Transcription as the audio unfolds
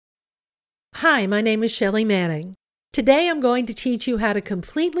Hi, my name is Shelley Manning. Today I'm going to teach you how to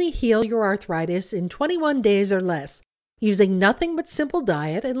completely heal your arthritis in 21 days or less using nothing but simple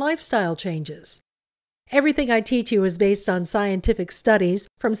diet and lifestyle changes. Everything I teach you is based on scientific studies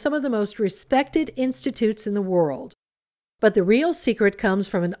from some of the most respected institutes in the world. But the real secret comes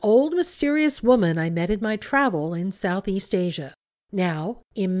from an old mysterious woman I met in my travel in Southeast Asia. Now,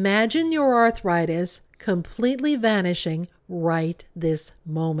 imagine your arthritis completely vanishing right this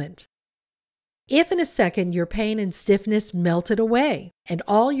moment. If in a second your pain and stiffness melted away and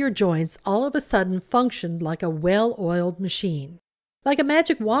all your joints all of a sudden functioned like a well-oiled machine. Like a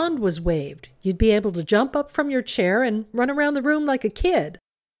magic wand was waved, you'd be able to jump up from your chair and run around the room like a kid.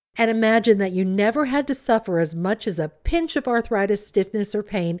 And imagine that you never had to suffer as much as a pinch of arthritis, stiffness, or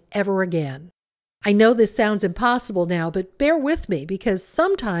pain ever again. I know this sounds impossible now, but bear with me because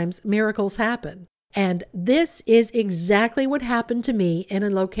sometimes miracles happen. And this is exactly what happened to me in a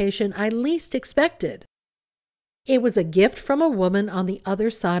location I least expected. It was a gift from a woman on the other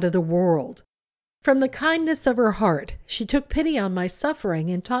side of the world. From the kindness of her heart, she took pity on my suffering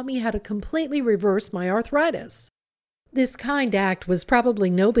and taught me how to completely reverse my arthritis. This kind act was probably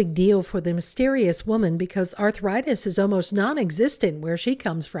no big deal for the mysterious woman because arthritis is almost non-existent where she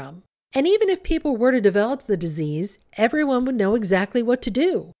comes from. And even if people were to develop the disease, everyone would know exactly what to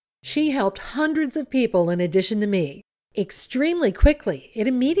do. She helped hundreds of people in addition to me. Extremely quickly, it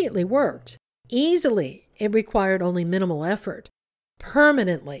immediately worked. Easily, it required only minimal effort.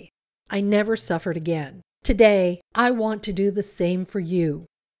 Permanently, I never suffered again. Today, I want to do the same for you.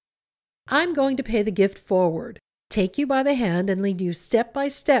 I'm going to pay the gift forward, take you by the hand and lead you step by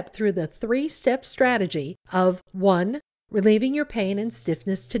step through the 3-step strategy of 1. Relieving your pain and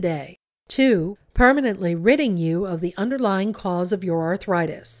stiffness today. 2. Permanently ridding you of the underlying cause of your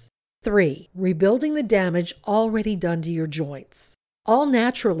arthritis. 3. Rebuilding the damage already done to your joints. All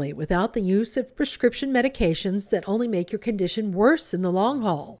naturally without the use of prescription medications that only make your condition worse in the long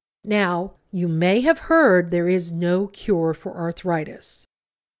haul. Now, you may have heard there is no cure for arthritis.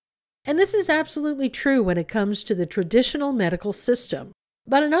 And this is absolutely true when it comes to the traditional medical system.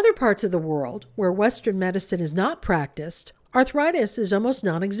 But in other parts of the world, where Western medicine is not practiced, arthritis is almost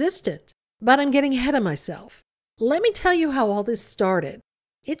non-existent. But I'm getting ahead of myself. Let me tell you how all this started.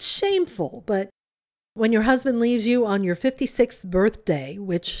 It's shameful, but when your husband leaves you on your 56th birthday,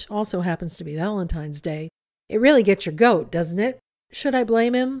 which also happens to be Valentine's Day, it really gets your goat, doesn't it? Should I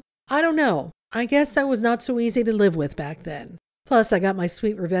blame him? I don't know. I guess I was not so easy to live with back then. Plus, I got my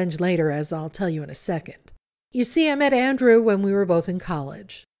sweet revenge later, as I'll tell you in a second. You see, I met Andrew when we were both in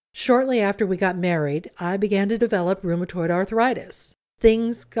college. Shortly after we got married, I began to develop rheumatoid arthritis.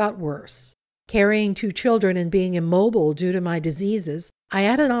 Things got worse. Carrying 2 children and being immobile due to my diseases, I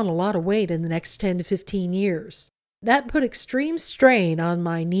added on a lot of weight in the next 10 to 15 years. That put extreme strain on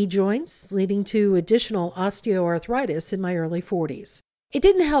my knee joints, leading to additional osteoarthritis in my early 40s. It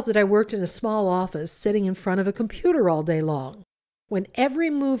didn't help that I worked in a small office sitting in front of a computer all day long. When every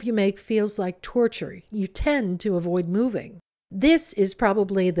move you make feels like torture, you tend to avoid moving. This is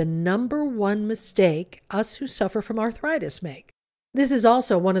probably the #1 mistake us who suffer from arthritis make. This is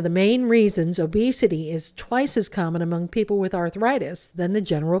also one of the main reasons obesity is twice as common among people with arthritis than the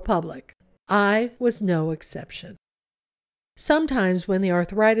general public. I was no exception. Sometimes when the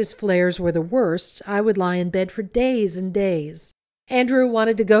arthritis flares were the worst, I would lie in bed for days and days. Andrew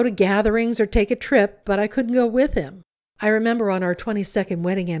wanted to go to gatherings or take a trip, but I couldn't go with him. I remember on our 22nd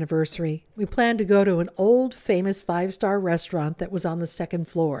wedding anniversary, we planned to go to an old famous 5-star restaurant that was on the 2nd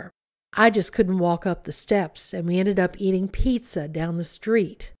floor. I just couldn't walk up the steps, and we ended up eating pizza down the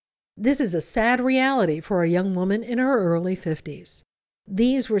street. This is a sad reality for a young woman in her early 50s.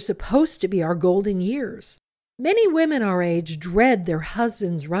 These were supposed to be our golden years. Many women our age dread their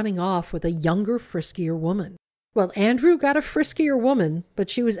husbands running off with a younger, friskier woman. Well, Andrew got a friskier woman, but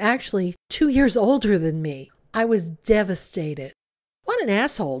she was actually 2 years older than me. I was devastated. What an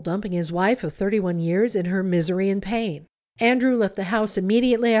asshole dumping his wife of 31 years in her misery and pain. Andrew left the house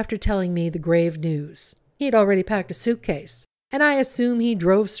immediately after telling me the grave news. He had already packed a suitcase, and I assume he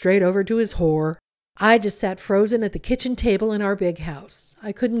drove straight over to his whore. I just sat frozen at the kitchen table in our big house.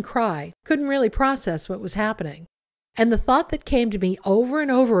 I couldn't cry, couldn't really process what was happening. And the thought that came to me over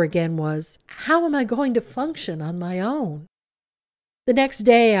and over again was, how am I going to function on my own? The next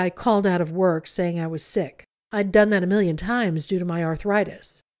day, I called out of work saying I was sick. I'd done that a million times due to my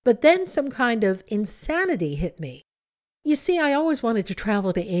arthritis. But then some kind of insanity hit me. You see, I always wanted to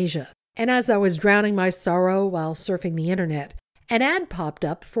travel to Asia, and as I was drowning my sorrow while surfing the internet, an ad popped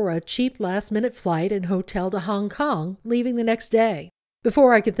up for a cheap last-minute flight and hotel to Hong Kong, leaving the next day.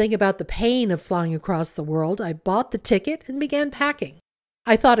 Before I could think about the pain of flying across the world, I bought the ticket and began packing.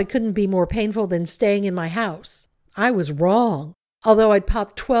 I thought it couldn't be more painful than staying in my house. I was wrong. Although I'd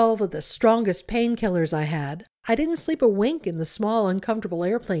popped 12 of the strongest painkillers I had, I didn't sleep a wink in the small, uncomfortable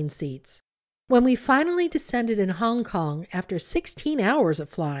airplane seats. When we finally descended in Hong Kong after 16 hours of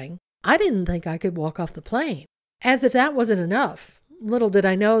flying, I didn't think I could walk off the plane. As if that wasn't enough, little did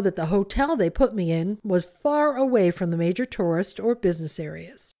I know that the hotel they put me in was far away from the major tourist or business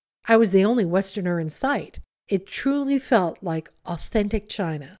areas. I was the only Westerner in sight. It truly felt like authentic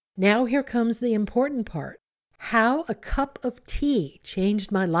China. Now here comes the important part. How a cup of tea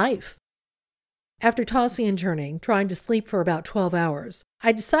changed my life. After tossing and turning, trying to sleep for about 12 hours,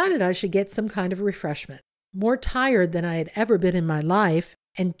 I decided I should get some kind of refreshment. More tired than I had ever been in my life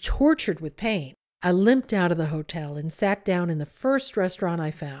and tortured with pain, I limped out of the hotel and sat down in the first restaurant I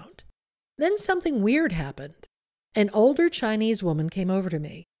found. Then something weird happened. An older Chinese woman came over to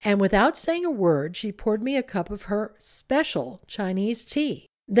me, and without saying a word, she poured me a cup of her special Chinese tea.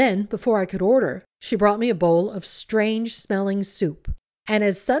 Then, before I could order, she brought me a bowl of strange-smelling soup. And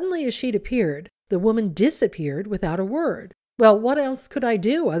as suddenly as she'd appeared, the woman disappeared without a word. Well, what else could I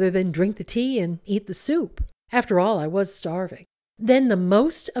do other than drink the tea and eat the soup? After all, I was starving. Then the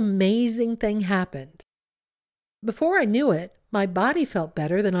most amazing thing happened. Before I knew it, my body felt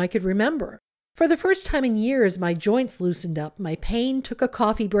better than I could remember. For the first time in years, my joints loosened up, my pain took a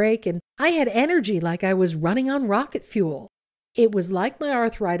coffee break, and I had energy like I was running on rocket fuel. It was like my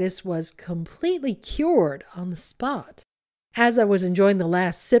arthritis was completely cured on the spot. As I was enjoying the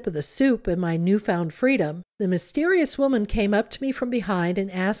last sip of the soup and my newfound freedom, the mysterious woman came up to me from behind and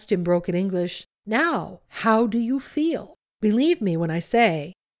asked in broken English, "Now, how do you feel?" Believe me when I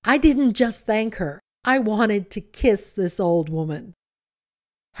say, I didn't just thank her. I wanted to kiss this old woman.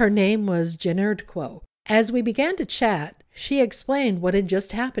 Her name was Jenerdquo. As we began to chat, she explained what had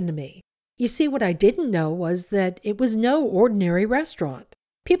just happened to me. You see, what I didn't know was that it was no ordinary restaurant.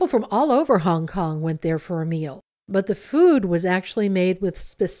 People from all over Hong Kong went there for a meal. But the food was actually made with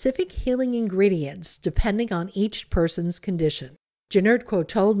specific healing ingredients depending on each person's condition. Jenerdquo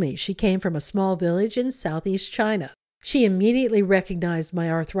told me she came from a small village in southeast China. She immediately recognized my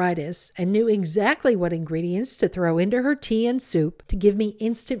arthritis and knew exactly what ingredients to throw into her tea and soup to give me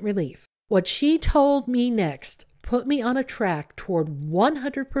instant relief. What she told me next put me on a track toward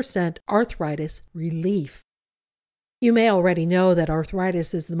 100% arthritis relief. You may already know that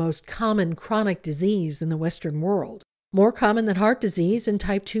arthritis is the most common chronic disease in the Western world, more common than heart disease and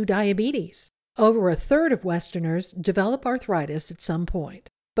type 2 diabetes. Over a third of Westerners develop arthritis at some point.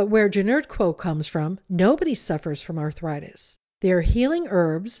 But where Jenerdquo comes from, nobody suffers from arthritis. Their healing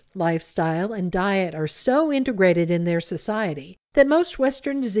herbs, lifestyle, and diet are so integrated in their society that most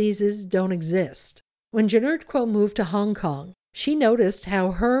Western diseases don't exist. When Jenerdquo moved to Hong Kong, she noticed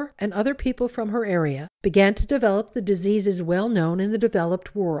how her and other people from her area began to develop the diseases well known in the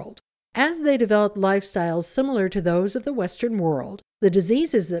developed world. As they developed lifestyles similar to those of the Western world, the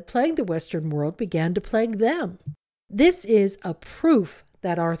diseases that plagued the Western world began to plague them. This is a proof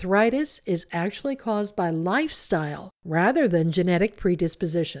that arthritis is actually caused by lifestyle rather than genetic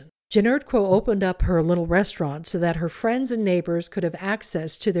predisposition. Jenerdquo opened up her little restaurant so that her friends and neighbors could have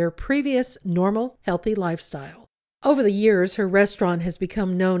access to their previous normal, healthy lifestyle. Over the years, her restaurant has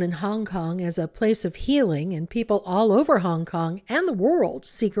become known in Hong Kong as a place of healing, and people all over Hong Kong and the world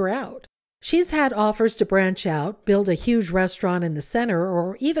seek her out. She's had offers to branch out, build a huge restaurant in the center,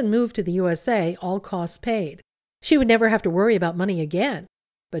 or even move to the USA, all costs paid. She would never have to worry about money again.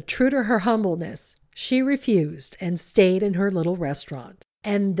 But true to her humbleness, she refused and stayed in her little restaurant.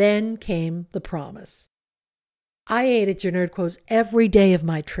 And then came the promise. I ate at Jenerdquo's every day of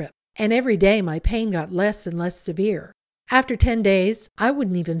my trip, and every day my pain got less and less severe. After 10 days, I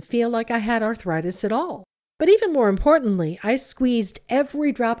wouldn't even feel like I had arthritis at all. But even more importantly, I squeezed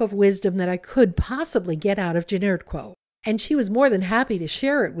every drop of wisdom that I could possibly get out of Jenerdquo, and she was more than happy to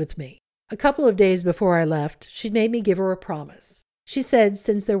share it with me. A couple of days before I left, she made me give her a promise. She said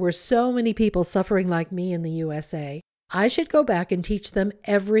since there were so many people suffering like me in the USA, I should go back and teach them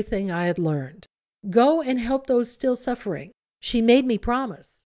everything I had learned. Go and help those still suffering. She made me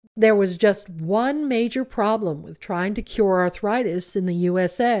promise. There was just one major problem with trying to cure arthritis in the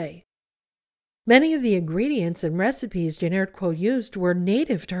USA. Many of the ingredients and recipes Jenerdquo used were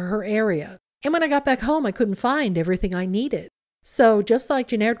native to her area, and when I got back home, I couldn't find everything I needed. So, just like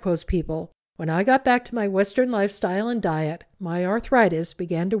Jenerdquo's people, when I got back to my Western lifestyle and diet, my arthritis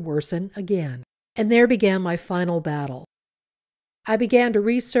began to worsen again. And there began my final battle. I began to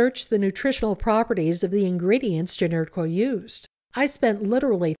research the nutritional properties of the ingredients Jenerdquo used. I spent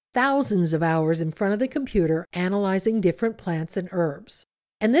literally thousands of hours in front of the computer analyzing different plants and herbs.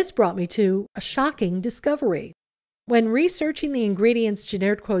 And this brought me to a shocking discovery. When researching the ingredients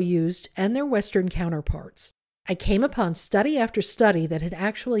Genertquo used and their Western counterparts, I came upon study after study that had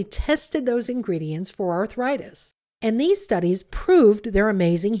actually tested those ingredients for arthritis, and these studies proved their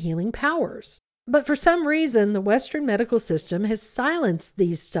amazing healing powers. But for some reason, the Western medical system has silenced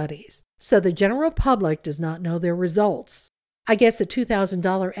these studies, so the general public does not know their results. I guess a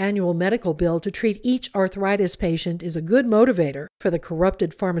 $2,000 annual medical bill to treat each arthritis patient is a good motivator for the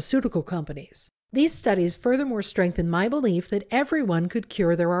corrupted pharmaceutical companies. These studies furthermore strengthen my belief that everyone could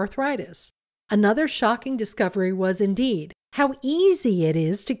cure their arthritis. Another shocking discovery was indeed how easy it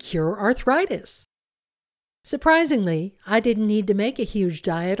is to cure arthritis. Surprisingly, I didn't need to make a huge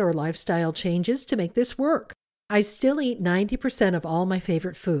diet or lifestyle changes to make this work. I still eat 90% of all my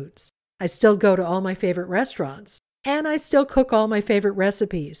favorite foods. I still go to all my favorite restaurants. And I still cook all my favorite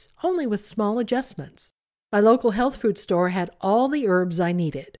recipes, only with small adjustments. My local health food store had all the herbs I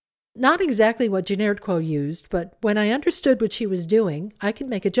needed. Not exactly what Genertquo used, but when I understood what she was doing, I could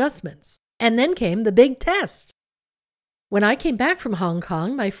make adjustments. And then came the big test. When I came back from Hong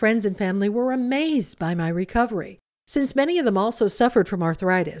Kong, my friends and family were amazed by my recovery. Since many of them also suffered from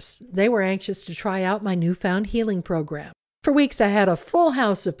arthritis, they were anxious to try out my newfound healing program. For weeks, I had a full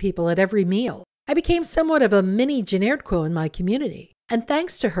house of people at every meal. I became somewhat of a mini Genertquo in my community, and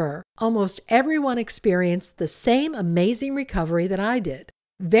thanks to her, almost everyone experienced the same amazing recovery that I did,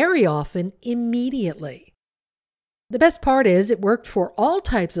 very often immediately. The best part is it worked for all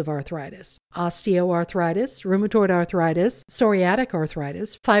types of arthritis: osteoarthritis, rheumatoid arthritis, psoriatic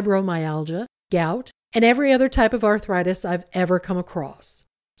arthritis, fibromyalgia, gout, and every other type of arthritis I've ever come across.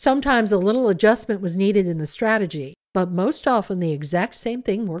 Sometimes a little adjustment was needed in the strategy, but most often the exact same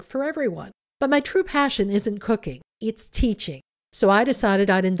thing worked for everyone. But my true passion isn't cooking, it's teaching. So I decided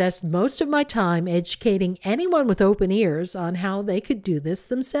I'd invest most of my time educating anyone with open ears on how they could do this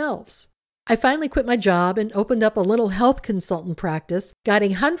themselves. I finally quit my job and opened up a little health consultant practice,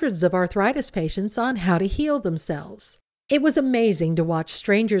 guiding hundreds of arthritis patients on how to heal themselves. It was amazing to watch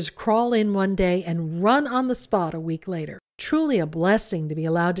strangers crawl in one day and run on the spot a week later. Truly a blessing to be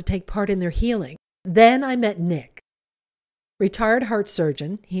allowed to take part in their healing. Then I met Nick. Retired heart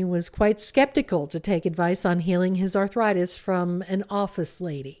surgeon, he was quite skeptical to take advice on healing his arthritis from an office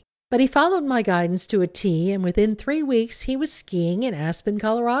lady. But he followed my guidance to a T, and within 3 weeks he was skiing in Aspen,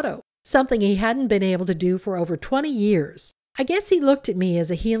 Colorado, something he hadn't been able to do for over 20 years. I guess he looked at me as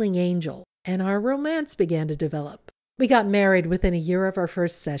a healing angel, and our romance began to develop. We got married within a year of our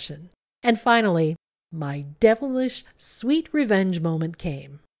first session. And finally, my devilish, sweet revenge moment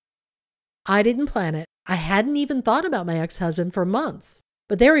came. I didn't plan it. I hadn't even thought about my ex-husband for months.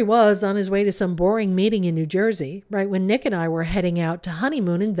 But there he was on his way to some boring meeting in New Jersey, right when Nick and I were heading out to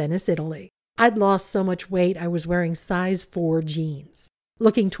honeymoon in Venice, Italy. I'd lost so much weight I was wearing size 4 jeans.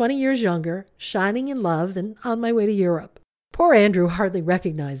 Looking 20 years younger, shining in love, and on my way to Europe. Poor Andrew hardly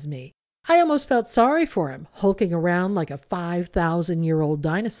recognized me. I almost felt sorry for him, hulking around like a 5,000-year-old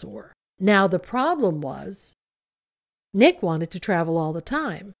dinosaur. Now the problem was, Nick wanted to travel all the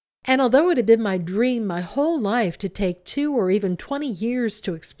time. And although it had been my dream my whole life to take 2 or even 20 years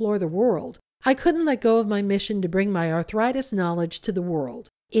to explore the world, I couldn't let go of my mission to bring my arthritis knowledge to the world.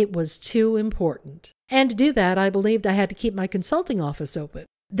 It was too important. And to do that, I believed I had to keep my consulting office open.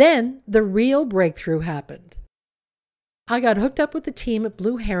 Then the real breakthrough happened. I got hooked up with the team at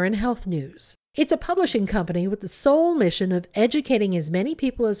Blue Heron Health News. It's a publishing company with the sole mission of educating as many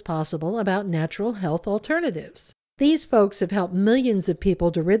people as possible about natural health alternatives. These folks have helped millions of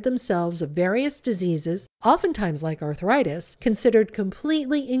people to rid themselves of various diseases, oftentimes like arthritis, considered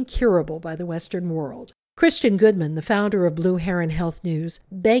completely incurable by the Western world. Christian Goodman, the founder of Blue Heron Health News,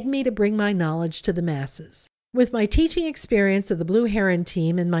 begged me to bring my knowledge to the masses. With my teaching experience of the Blue Heron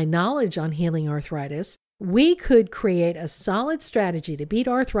team and my knowledge on healing arthritis, we could create a solid strategy to beat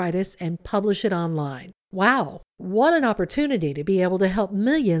arthritis and publish it online. Wow, what an opportunity to be able to help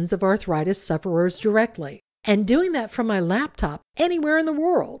millions of arthritis sufferers directly. And doing that from my laptop anywhere in the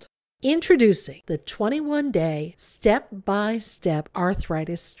world. Introducing the 21-day step-by-step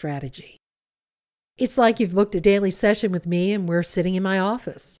arthritis strategy. It's like you've booked a daily session with me and we're sitting in my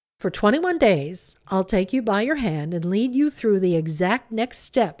office. For 21 days, I'll take you by your hand and lead you through the exact next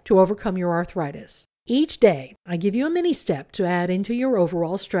step to overcome your arthritis. Each day, I give you a mini step to add into your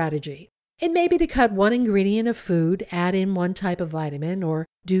overall strategy. It may be to cut 1 ingredient of food, add in 1 type of vitamin, or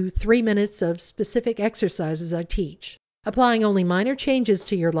do 3 minutes of specific exercises I teach. Applying only minor changes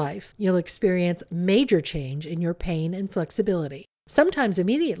to your life, you'll experience major change in your pain and flexibility, sometimes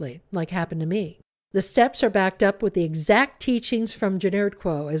immediately, like happened to me. The steps are backed up with the exact teachings from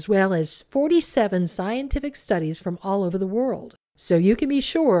Genertquo, as well as 47 scientific studies from all over the world. So you can be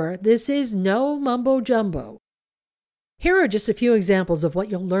sure this is no mumbo-jumbo. Here are just a few examples of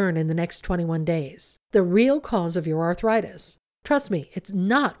what you'll learn in the next 21 days. The real cause of your arthritis. Trust me, it's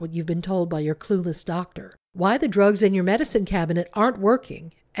not what you've been told by your clueless doctor. Why the drugs in your medicine cabinet aren't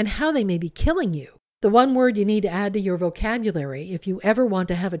working, and how they may be killing you. The one word you need to add to your vocabulary if you ever want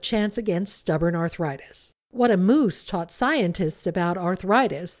to have a chance against stubborn arthritis. What a moose taught scientists about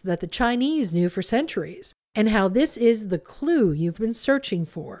arthritis that the Chinese knew for centuries, and how this is the clue you've been searching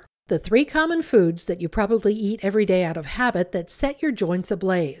for. The 3 common foods that you probably eat every day out of habit that set your joints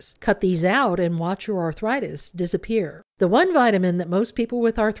ablaze. Cut these out and watch your arthritis disappear. The one vitamin that most people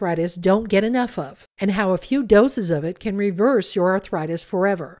with arthritis don't get enough of, and how a few doses of it can reverse your arthritis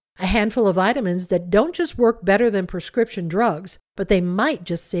forever. A handful of vitamins that don't just work better than prescription drugs, but they might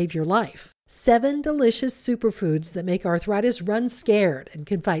just save your life. 7 delicious superfoods that make arthritis run scared and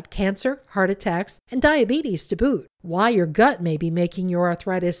can fight cancer, heart attacks, and diabetes to boot. Why your gut may be making your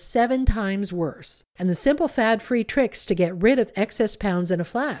arthritis 7 times worse. And the simple fad-free tricks to get rid of excess pounds in a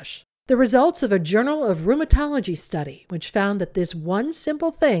flash. The results of a Journal of Rheumatology study, which found that this one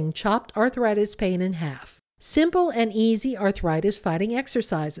simple thing chopped arthritis pain in half. Simple and easy arthritis-fighting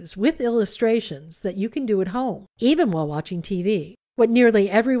exercises with illustrations that you can do at home, even while watching TV. What nearly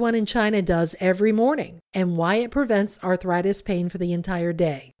everyone in China does every morning, and why it prevents arthritis pain for the entire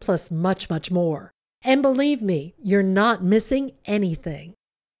day, plus much, much more. And believe me, you're not missing anything.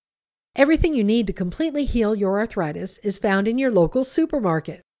 Everything you need to completely heal your arthritis is found in your local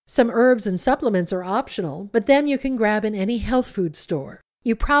supermarket. Some herbs and supplements are optional, but them you can grab in any health food store.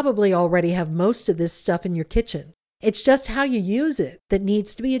 You probably already have most of this stuff in your kitchen. It's just how you use it that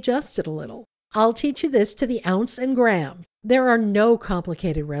needs to be adjusted a little. I'll teach you this to the ounce and gram. There are no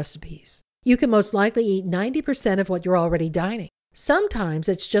complicated recipes. You can most likely eat 90% of what you're already dining. Sometimes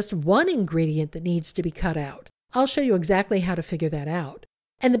it's just one ingredient that needs to be cut out. I'll show you exactly how to figure that out.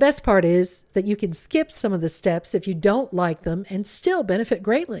 And the best part is that you can skip some of the steps if you don't like them and still benefit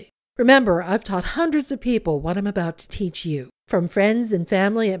greatly. Remember, I've taught hundreds of people what I'm about to teach you. From friends and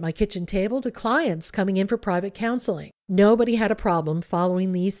family at my kitchen table to clients coming in for private counseling. Nobody had a problem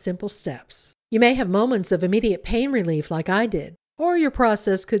following these simple steps. You may have moments of immediate pain relief like I did, or your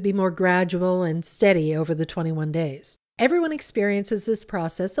process could be more gradual and steady over the 21 days. Everyone experiences this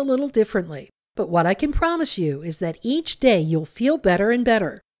process a little differently, but what I can promise you is that each day you'll feel better and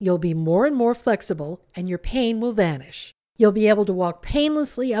better. You'll be more and more flexible, and your pain will vanish. You'll be able to walk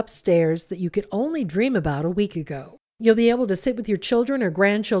painlessly upstairs that you could only dream about a week ago. You'll be able to sit with your children or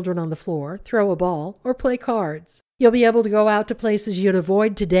grandchildren on the floor, throw a ball, or play cards. You'll be able to go out to places you'd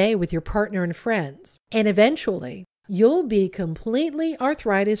avoid today with your partner and friends. And eventually, you'll be completely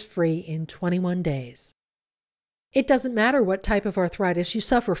arthritis-free in 21 days. It doesn't matter what type of arthritis you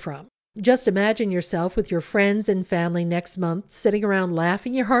suffer from. Just imagine yourself with your friends and family next month sitting around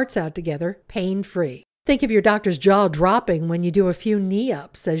laughing your hearts out together, pain-free. Think of your doctor's jaw dropping when you do a few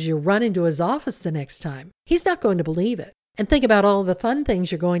knee-ups as you run into his office the next time. He's not going to believe it. And think about all the fun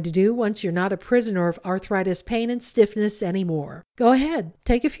things you're going to do once you're not a prisoner of arthritis pain and stiffness anymore. Go ahead,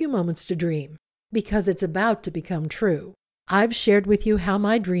 take a few moments to dream, because it's about to become true. I've shared with you how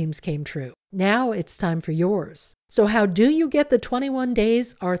my dreams came true. Now it's time for yours. So how do you get the 21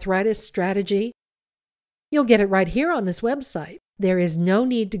 days arthritis strategy? You'll get it right here on this website. There is no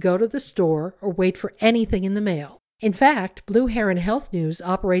need to go to the store or wait for anything in the mail. In fact, Blue Heron Health News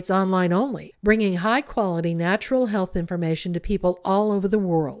operates online only, bringing high-quality natural health information to people all over the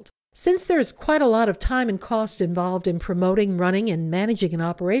world. Since there's quite a lot of time and cost involved in promoting, running, and managing an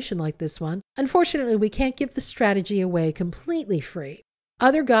operation like this one, unfortunately we can't give the strategy away completely free.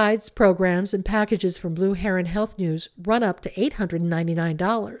 Other guides, programs, and packages from Blue Heron Health News run up to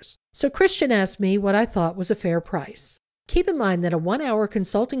 $899. So Christian asked me what I thought was a fair price. Keep in mind that a 1-hour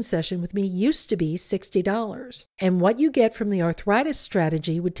consulting session with me used to be $60, and what you get from the arthritis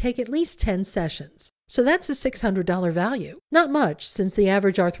strategy would take at least 10 sessions. So that's a $600 value. Not much, since the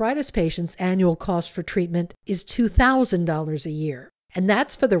average arthritis patient's annual cost for treatment is $2,000 a year, and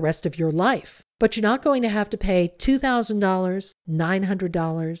that's for the rest of your life. But you're not going to have to pay $2,000,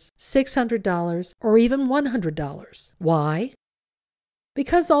 $900, $600, or even $100. Why?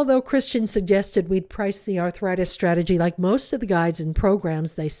 Because although Christian suggested we'd price the arthritis strategy like most of the guides and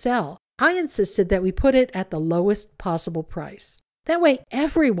programs they sell, I insisted that we put it at the lowest possible price. That way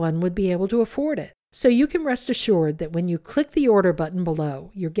everyone would be able to afford it. So you can rest assured that when you click the order button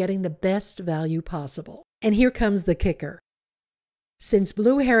below, you're getting the best value possible. And here comes the kicker. Since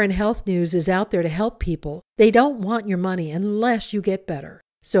Blue Heron Health News is out there to help people, they don't want your money unless you get better.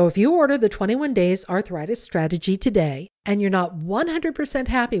 So if you order the 21 Days Arthritis Strategy today and you're not 100%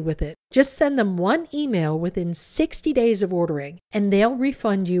 happy with it, just send them one email within 60 days of ordering and they'll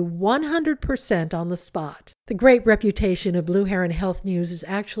refund you 100% on the spot. The great reputation of Blue Heron Health News is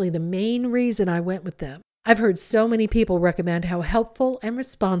actually the main reason I went with them. I've heard so many people recommend how helpful and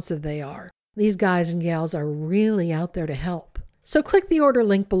responsive they are. These guys and gals are really out there to help. So click the order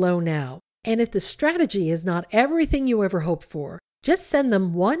link below now. And if the strategy is not everything you ever hoped for, just send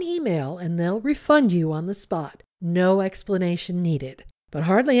them one email and they'll refund you on the spot. No explanation needed. But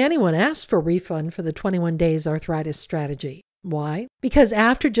hardly anyone asks for a refund for the 21 Days Arthritis Strategy. Why? Because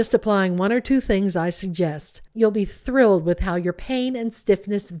after just applying one or two things I suggest, you'll be thrilled with how your pain and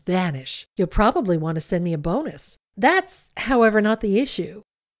stiffness vanish. You'll probably want to send me a bonus. That's, however, not the issue.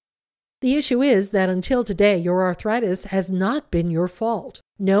 The issue is that until today, your arthritis has not been your fault.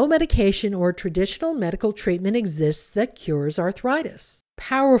 No medication or traditional medical treatment exists that cures arthritis.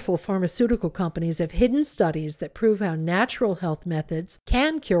 Powerful pharmaceutical companies have hidden studies that prove how natural health methods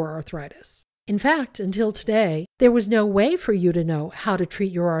can cure arthritis. In fact, until today, there was no way for you to know how to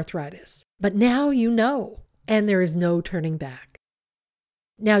treat your arthritis. But now you know, and there is no turning back.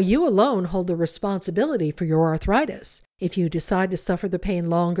 Now you alone hold the responsibility for your arthritis. If you decide to suffer the pain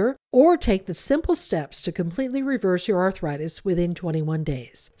longer or take the simple steps to completely reverse your arthritis within 21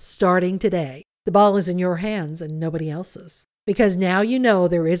 days, starting today, the ball is in your hands and nobody else's. Because now you know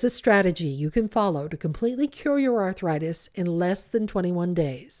there is a strategy you can follow to completely cure your arthritis in less than 21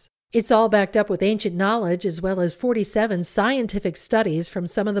 days. It's all backed up with ancient knowledge as well as 47 scientific studies from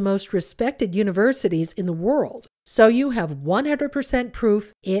some of the most respected universities in the world. So you have 100%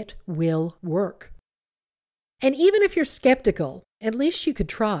 proof it will work. And even if you're skeptical, at least you could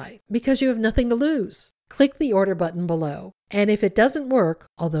try because you have nothing to lose. Click the order button below. And if it doesn't work,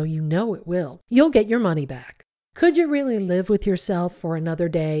 although you know it will, you'll get your money back. Could you really live with yourself for another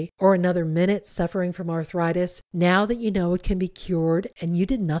day or another minute suffering from arthritis now that you know it can be cured and you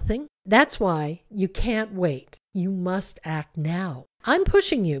did nothing? That's why you can't wait. You must act now. I'm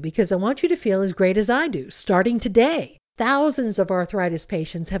pushing you because I want you to feel as great as I do, starting today. Thousands of arthritis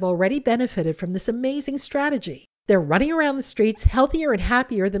patients have already benefited from this amazing strategy. They're running around the streets healthier and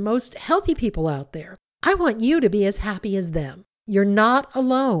happier than most healthy people out there. I want you to be as happy as them. You're not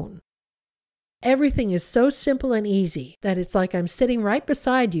alone. Everything is so simple and easy that it's like I'm sitting right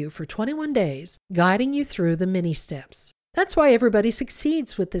beside you for 21 days, guiding you through the mini steps. That's why everybody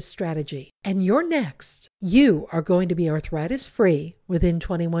succeeds with this strategy. And you're next. You are going to be arthritis-free within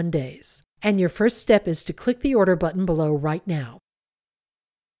 21 days. And your first step is to click the order button below right now.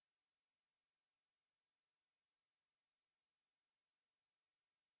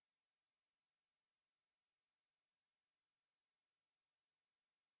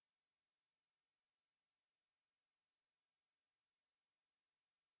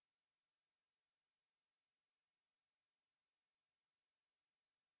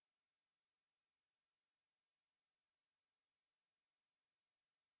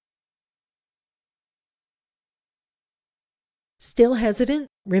 Still hesitant?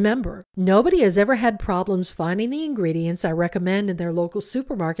 Remember, nobody has ever had problems finding the ingredients I recommend in their local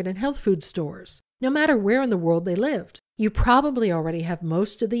supermarket and health food stores, no matter where in the world they lived. You probably already have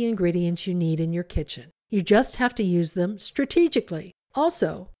most of the ingredients you need in your kitchen. You just have to use them strategically.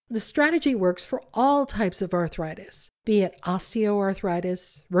 Also, the strategy works for all types of arthritis, be it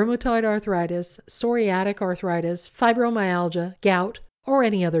osteoarthritis, rheumatoid arthritis, psoriatic arthritis, fibromyalgia, gout, or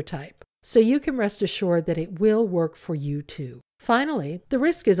any other type. So you can rest assured that it will work for you too. Finally, the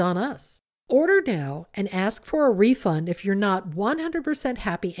risk is on us. Order now and ask for a refund if you're not 100%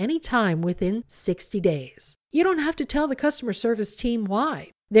 happy anytime within 60 days. You don't have to tell the customer service team why.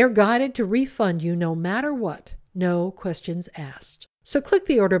 They're guided to refund you no matter what. No questions asked. So click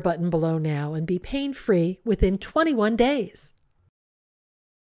the order button below now and be pain-free within 21 days.